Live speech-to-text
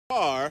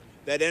car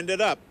that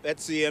ended up at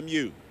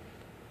CMU.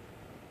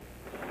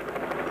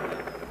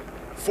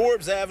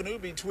 Forbes Avenue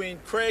between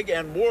Craig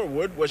and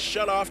Moorwood was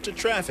shut off to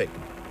traffic.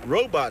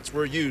 Robots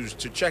were used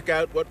to check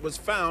out what was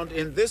found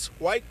in this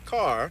white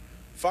car,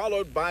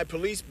 followed by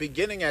police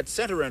beginning at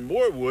Center and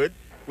Moorwood,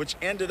 which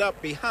ended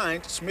up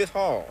behind Smith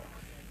Hall.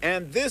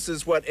 And this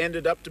is what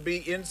ended up to be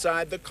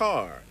inside the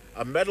car,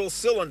 a metal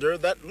cylinder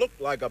that looked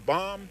like a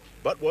bomb,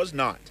 but was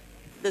not.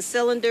 The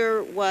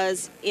cylinder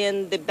was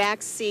in the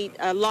back seat,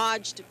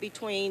 lodged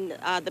between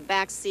the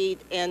back seat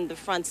and the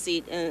front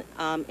seat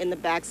in the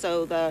back,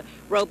 so the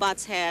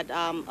robots had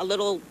a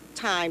little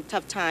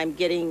tough time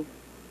getting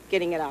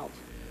it out.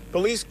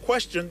 Police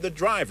questioned the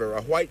driver,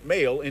 a white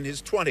male in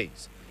his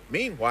 20s.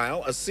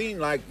 Meanwhile, a scene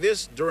like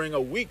this during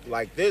a week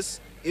like this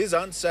is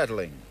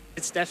unsettling.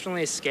 It's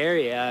definitely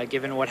scary,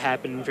 given what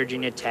happened in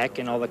Virginia Tech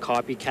and all the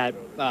copycat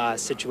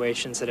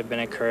situations that have been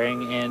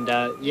occurring. And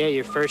yeah,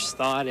 your first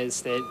thought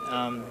is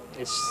that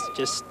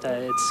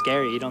it's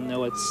scary. You don't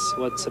know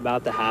what's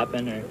about to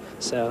happen, or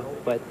so.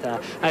 But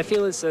I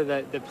feel as though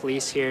the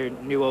police here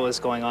knew what was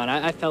going on.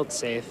 I felt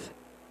safe.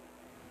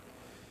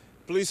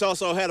 Police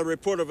also had a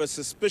report of a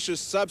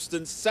suspicious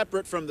substance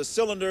separate from the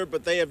cylinder,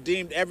 but they have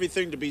deemed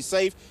everything to be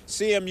safe.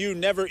 CMU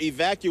never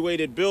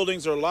evacuated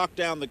buildings or locked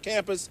down the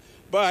campus,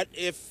 but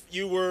if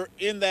you were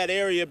in that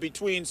area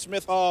between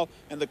Smith Hall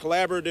and the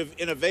Collaborative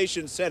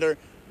Innovation Center,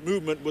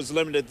 movement was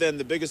limited then.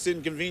 The biggest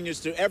inconvenience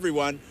to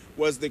everyone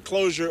was the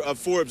closure of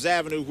Forbes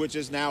Avenue, which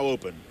is now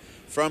open.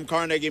 From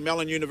Carnegie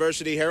Mellon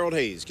University, Harold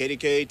Hayes,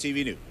 KDKA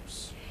TV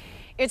News.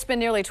 It's been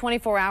nearly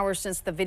 24 hours since the video